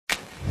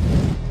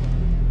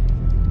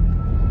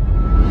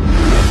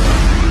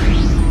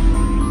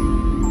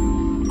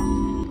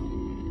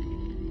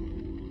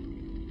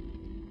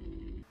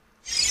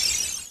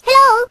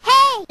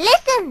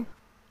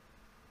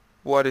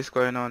What is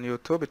going on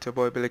YouTube? It's your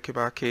boy Billy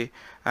Kibaki,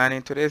 and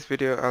in today's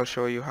video I'll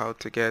show you how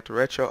to get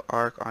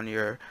RetroArch on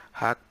your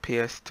hack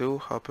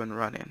PS2 up and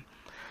running.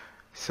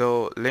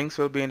 So links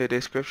will be in the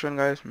description,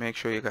 guys. Make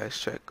sure you guys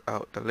check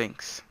out the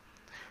links.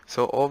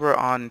 So over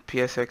on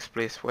PSX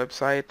Place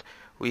website,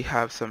 we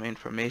have some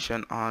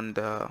information on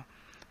the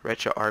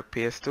RetroArch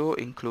PS2,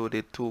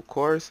 included 2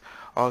 cores.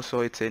 Also,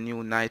 it's a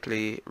new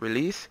nightly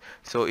release,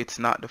 so it's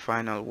not the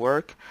final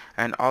work.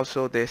 And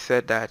also they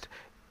said that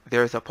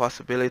there's a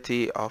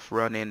possibility of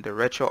running the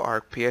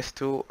RetroArch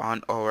PS2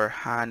 on our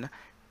Han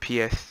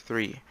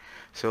PS3.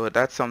 So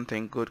that's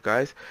something good,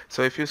 guys.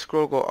 So if you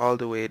go all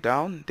the way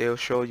down, they'll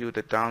show you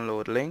the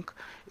download link.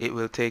 It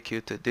will take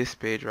you to this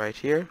page right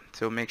here.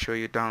 So make sure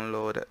you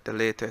download the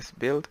latest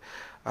build.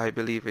 I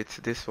believe it's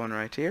this one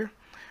right here.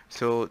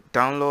 So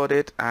download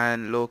it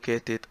and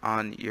locate it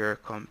on your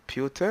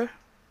computer.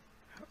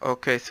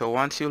 Okay, so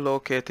once you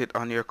locate it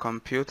on your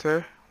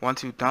computer,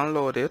 once you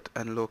download it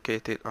and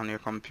locate it on your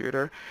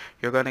computer,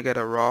 you're going to get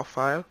a raw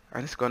file,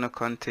 and it's going to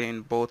contain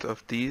both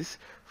of these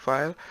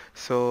files.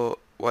 So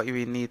what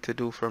we need to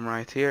do from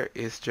right here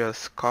is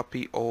just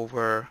copy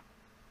over,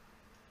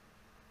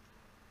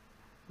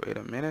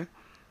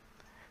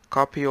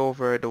 copy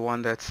over the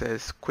one that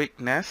says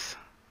quickness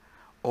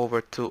over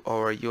to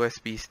our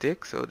USB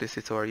stick. So this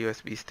is our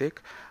USB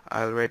stick.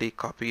 I already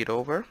copied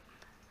over.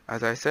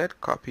 As I said,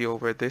 copy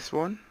over this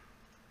one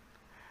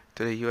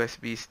to the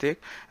USB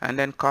stick, and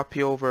then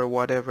copy over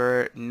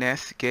whatever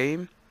NES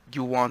game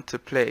you want to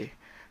play.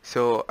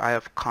 So I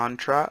have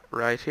Contra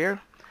right here.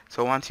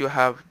 So once you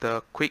have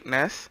the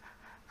quickness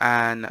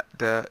and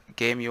the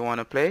game you want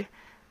to play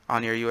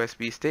on your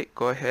USB stick,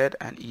 go ahead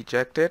and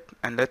eject it,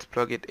 and let's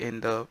plug it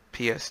in the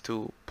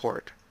PS2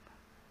 port.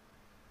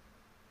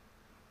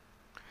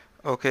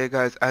 Okay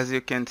guys, as you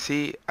can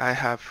see, I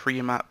have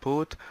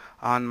MCBoot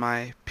on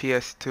my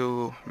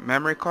PS2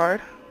 memory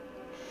card.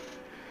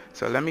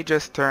 So let me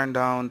just turn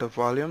down the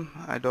volume.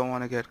 I don't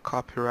want to get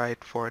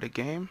copyright for the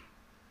game.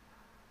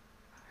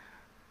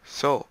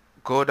 So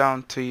go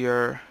down to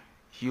your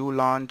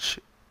ULaunch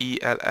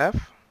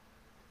ELF.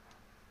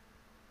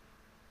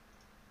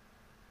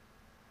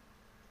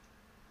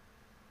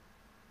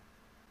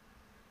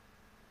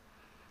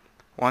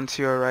 Once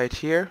you're right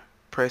here,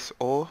 press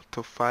O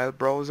to file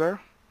browser.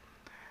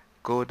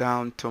 Go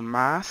down to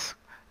mask,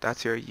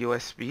 that's your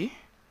USB.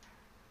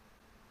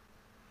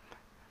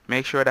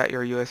 Make sure that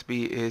your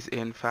USB is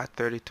in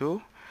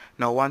FAT32.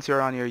 Now once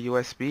you're on your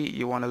USB,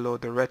 you want to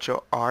load the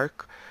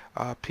RetroArch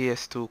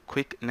PS2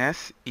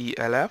 quickness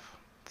ELF.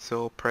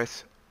 So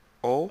press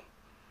O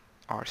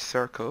or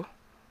circle.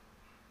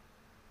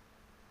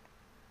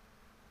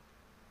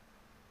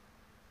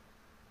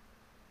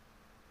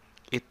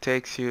 It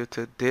takes you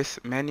to this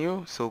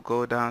menu, so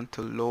go down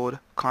to load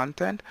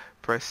content,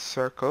 press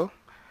circle,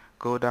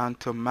 go down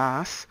to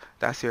mask,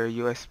 that's your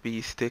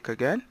USB stick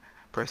again,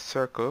 press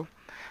circle,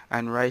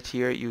 and right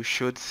here you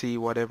should see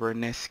whatever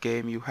NES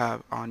game you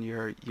have on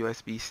your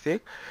USB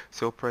stick.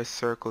 So press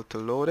circle to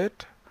load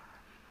it,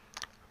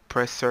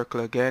 press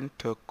circle again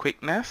to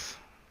quickness,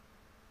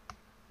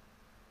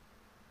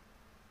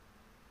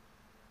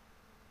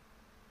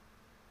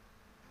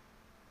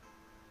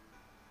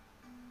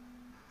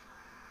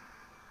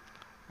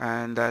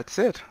 and that's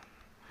it.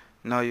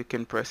 Now you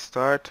can press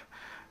start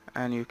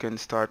and you can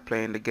start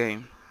playing the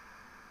game.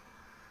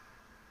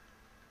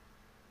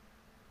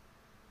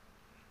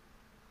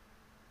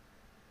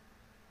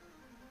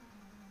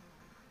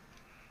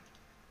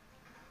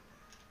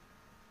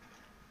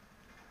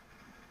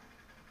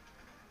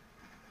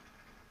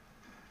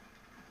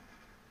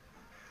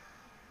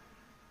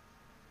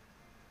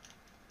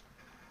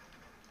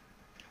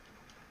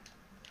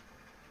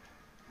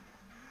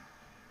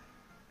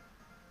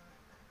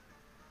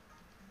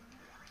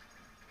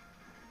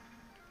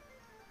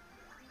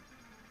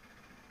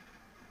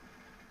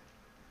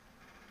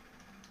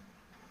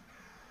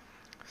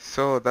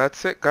 So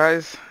that's it,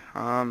 guys.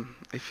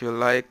 If you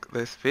like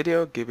this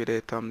video, give it a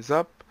thumbs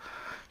up,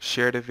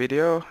 share the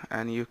video,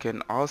 and you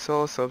can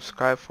also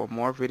subscribe for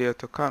more video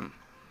to come.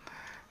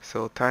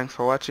 So thanks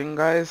for watching,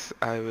 guys.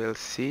 I will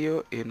see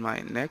you in my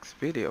next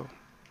video.